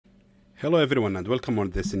Hello everyone and welcome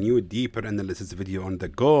on this new deeper analysis video on the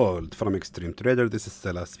gold from Xtreme Trader. This is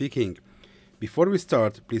Salah speaking. Before we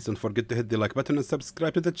start, please don't forget to hit the like button and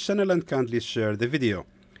subscribe to the channel and kindly share the video.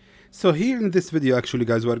 So here in this video actually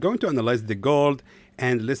guys, we are going to analyze the gold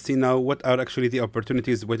and let's see now what are actually the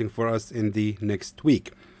opportunities waiting for us in the next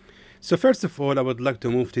week. So first of all, I would like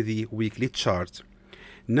to move to the weekly chart.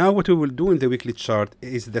 Now what we will do in the weekly chart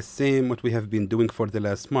is the same what we have been doing for the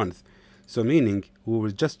last month. So meaning we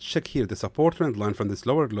will just check here the support trend line from this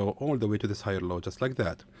lower low all the way to this higher low, just like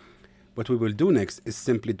that. What we will do next is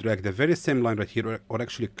simply drag the very same line right here, or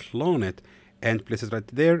actually clone it and place it right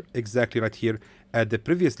there, exactly right here at the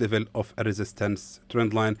previous level of a resistance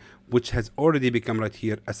trend line, which has already become right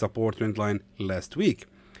here a support trend line last week.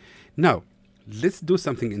 Now let's do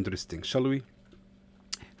something interesting, shall we?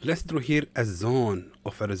 Let's draw here a zone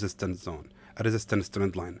of a resistance zone, a resistance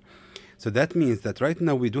trend line. So that means that right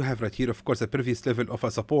now we do have right here, of course, a previous level of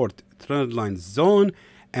a support trend line zone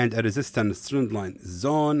and a resistance trend line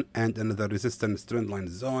zone and another resistance trend line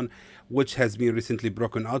zone, which has been recently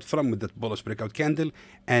broken out from with that bullish breakout candle.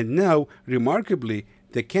 And now, remarkably,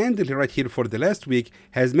 the candle right here for the last week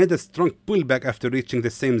has made a strong pullback after reaching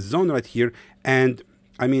the same zone right here. And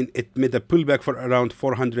I mean, it made a pullback for around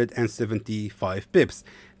 475 pips.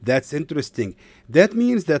 That's interesting. That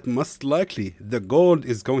means that most likely the gold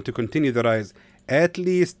is going to continue the rise, at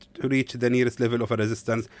least to reach the nearest level of a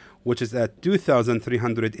resistance, which is at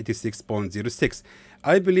 2,386.06.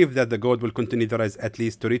 I believe that the gold will continue the rise at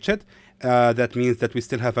least to reach it. That means that we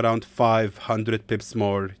still have around 500 pips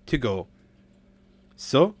more to go.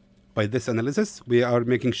 So by this analysis, we are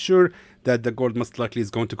making sure that the gold most likely is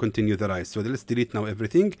going to continue the rise. So let's delete now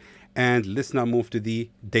everything and let's now move to the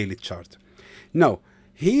daily chart. Now,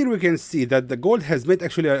 here we can see that the gold has made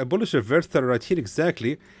actually a bullish reversal right here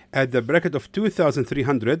exactly at the bracket of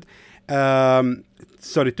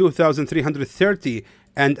 2,330,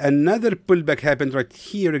 and another pullback happened right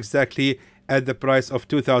here exactly at the price of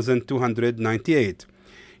 2,298.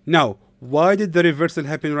 Now, why did the reversal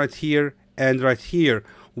happen right here and right here?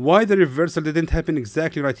 Why the reversal didn't happen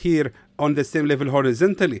exactly right here on the same level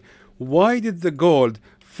horizontally? Why did the gold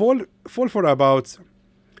fall for about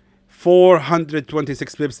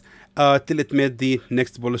 426 pips till it made the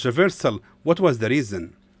next bullish reversal? What was the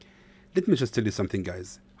reason? Let me just tell you something,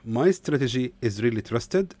 guys. My strategy is really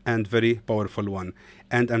trusted and very powerful one,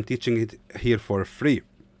 and I'm teaching it here for free.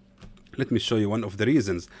 Let me show you one of the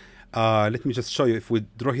reasons. Let me just show you. If we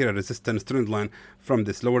draw here a resistance trend line from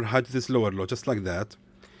this lower high to this lower low, just like that.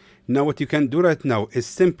 Now what you can do right now is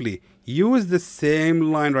simply use the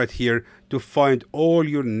same line right here to find all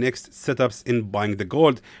your next setups in buying the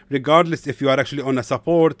gold, regardless if you are actually on a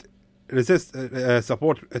support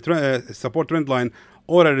trend line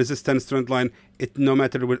or a resistance trend line. It no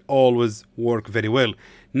matter will always work very well.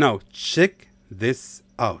 Now check this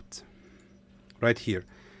out right here.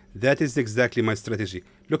 That is exactly my strategy.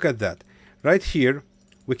 Look at that right here.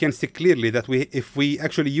 We can see clearly that if we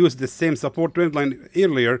actually use the same support trend line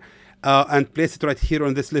earlier and place it right here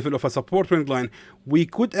on this level of a support trend line, we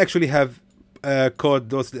could actually have caught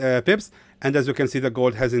those pips, and as you can see, the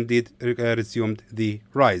gold has indeed resumed the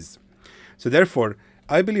rise. So therefore,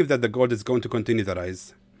 I believe that the gold is going to continue the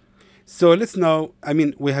rise. So let's now, I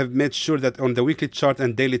mean, we have made sure that on the weekly chart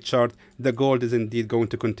and daily chart, the gold is indeed going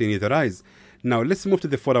to continue the rise. Now let's move to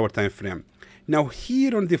the 4-hour time frame. Now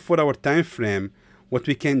here on the 4-hour time frame, what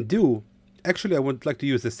we can do, actually I would like to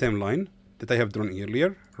use the same line that I have drawn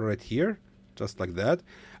earlier, right here, just like that.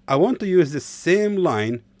 I want to use the same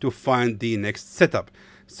line to find the next setup.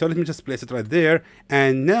 So let me just place it right there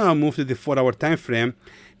and now move to the 4-hour time frame.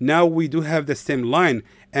 Now we do have the same line,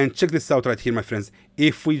 and check this out right here, my friends.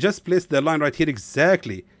 If we just place the line right here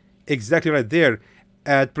exactly right there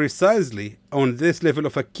at precisely on this level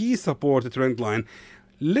of a key support trend line,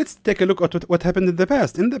 let's take a look at what happened in the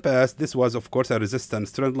past. In the past, this was, of course, a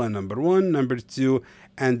resistance trend line number 1, number 2,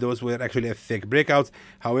 and those were actually a fake breakouts.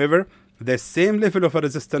 However, the same level of a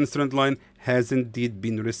resistance trend line has indeed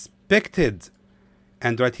been respected.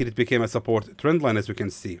 And right here, it became a support trend line, as we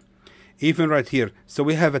can see. Even right here. So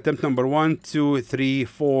we have attempt number 1, 2, 3,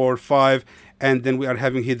 4, 5, and then we are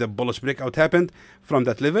having here the bullish breakout happened from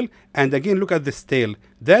that level. And again, look at this tail.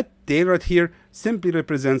 That tail right here simply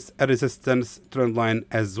represents a resistance trend line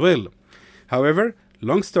as well. However,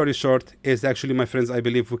 long story short is actually, my friends, I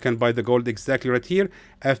believe we can buy the gold exactly right here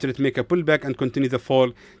after it make a pullback and continue the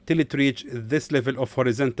fall till it reach this level of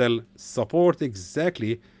horizontal support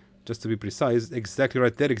exactly, just to be precise, exactly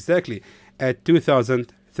right there, exactly at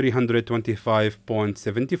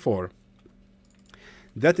 2,325.74.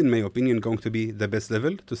 That, in my opinion, going to be the best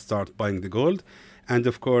level to start buying the gold. And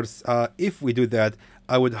of course, if we do that,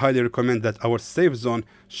 I would highly recommend that our safe zone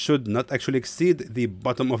should not actually exceed the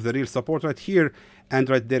bottom of the real support right here and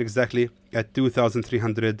right there exactly at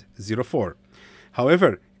 2,304.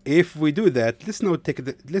 However, if we do that, let's now take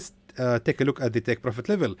a look at the take profit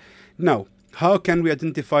level. Now, how can we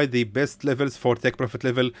identify the best levels for take profit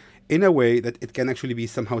level in a way that it can actually be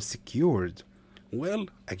somehow secured? Well,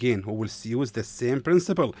 again, we will use the same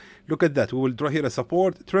principle. Look at that. We will draw here a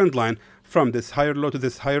support trend line from this higher low to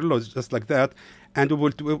this higher low, just like that. And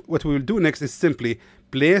what we will do next is simply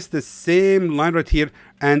place the same line right here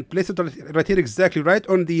and place it right here exactly right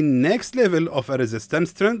on the next level of a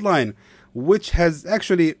resistance trend line, which has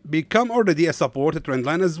actually become already a support trend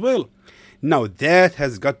line as well. Now that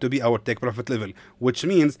has got to be our take profit level, which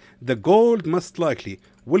means the gold most likely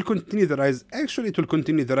will continue the rise. Actually, it will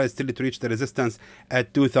continue the rise till it reach the resistance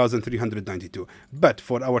at 2,392. But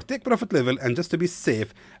for our take profit level, and just to be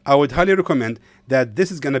safe, I would highly recommend that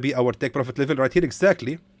this is going to be our take profit level right here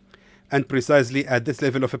exactly, and precisely at this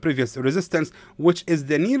level of a previous resistance, which is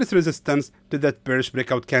the nearest resistance to that bearish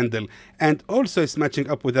breakout candle, and also is matching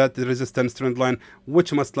up with that resistance trend line,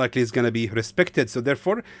 which most likely is going to be respected. So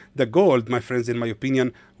therefore, the gold, my friends, in my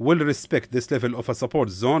opinion, will respect this level of a support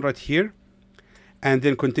zone right here, and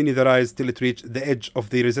then continue the rise till it reach the edge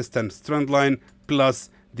of the resistance trend line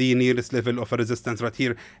plus the nearest level of a resistance right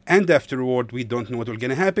here. And afterward, we don't know what will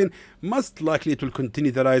gonna happen. Most likely it will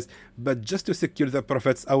continue the rise, but just to secure the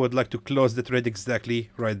profits, I would like to close the trade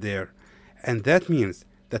exactly right there. And that means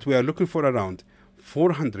that we are looking for around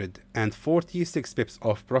 446 pips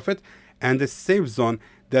of profit and a safe zone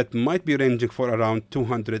that might be ranging for around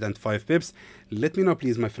 205 pips. Let me know,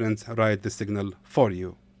 please, my friends, write the signal for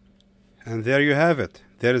you. And there you have it.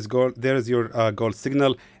 There is gold. There is your gold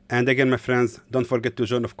signal. And again, my friends, don't forget to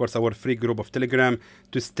join, of course, our free group of Telegram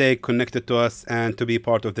to stay connected to us and to be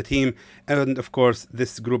part of the team. And of course,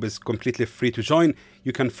 this group is completely free to join.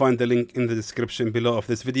 You can find the link in the description below of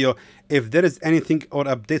this video. If there is anything or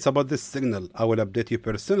updates about this signal, I will update you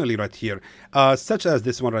personally right here, such as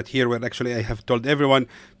this one right here, where actually I have told everyone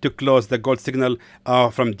to close the gold signal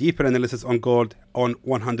from deeper analysis on gold on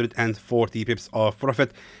 140 pips of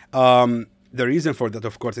profit. The reason for that,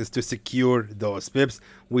 of course, is to secure those pips.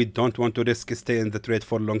 We don't want to risk stay in the trade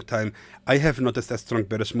for a long time. I have noticed a strong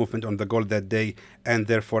bearish movement on the gold that day, and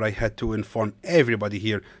therefore I had to inform everybody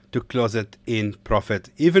here to close it in profit,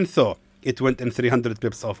 even though it went in 300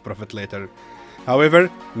 pips of profit later.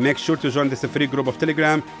 However, make sure to join this free group of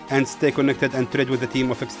Telegram and stay connected and trade with the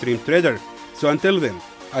team of Xtreme Trader. So until then,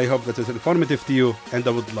 I hope that is informative to you, and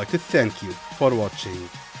I would like to thank you for watching.